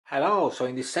Hello, so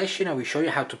in this session I will show you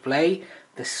how to play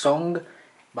the song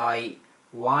by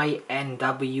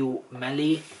Ynw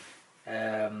Melly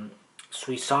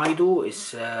Suicidal.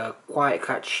 It's quite a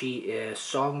catchy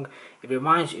song.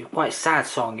 It's quite a sad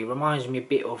song. It reminds me a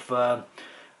bit of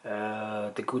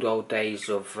the good old days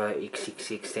of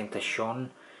XXX Tentacion.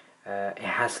 It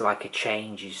has like a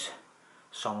changes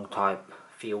song type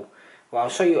feel. Well, I'll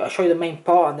show you the main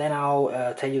part, and then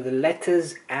I'll tell you the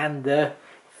letters and the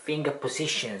finger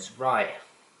positions. Right.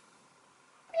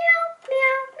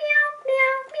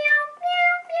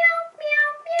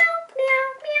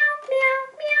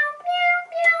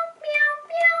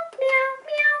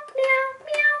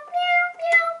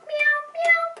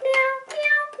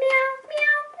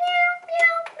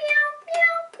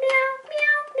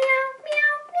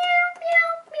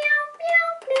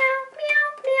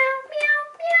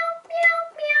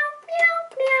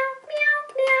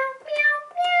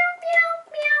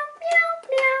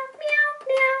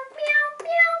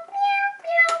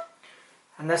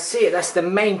 And that's it, that's the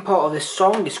main part of the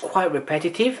song. It's quite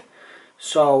repetitive.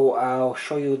 So I'll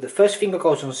show you. The first finger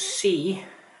goes on C,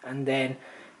 and then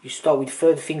you start with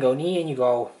third finger on E and you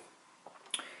go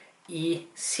E,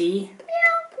 C,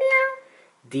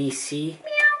 D, C,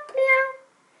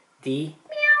 D,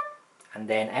 and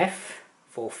then F,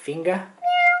 fourth finger,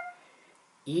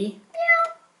 E,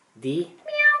 D,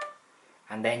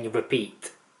 and then you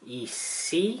repeat E,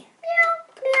 C,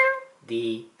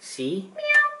 D, C,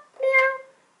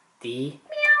 D,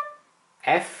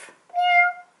 F,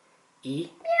 E,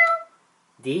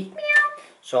 D.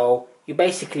 So you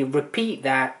basically repeat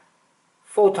that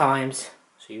 4 times.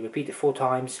 So you repeat it 4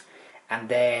 times, and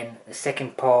then the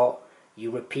second part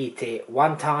you repeat it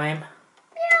 1 time,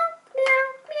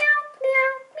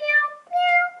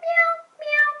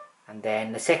 and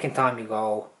then the second time you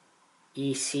go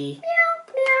E, C,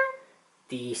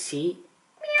 D, C,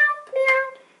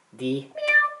 D,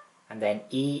 and then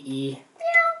E, E,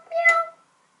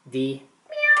 D,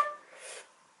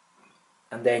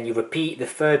 and then you repeat the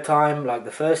third time like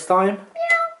the first time,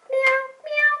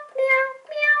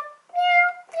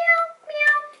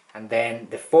 and then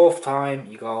the fourth time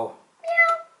you go,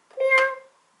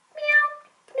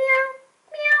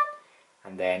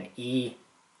 and then E,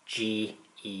 G,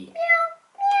 E,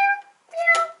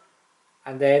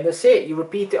 and then that's it. You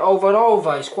repeat it over and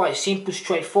over. It's quite simple,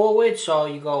 straightforward. So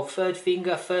you go third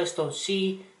finger first on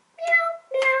C,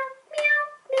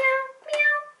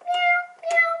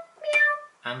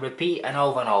 and repeat and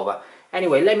over.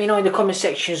 Anyway, let me know in the comment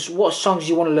sections what songs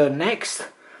you want to learn next,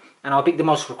 and I'll pick the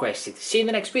most requested. See you in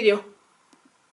the next video.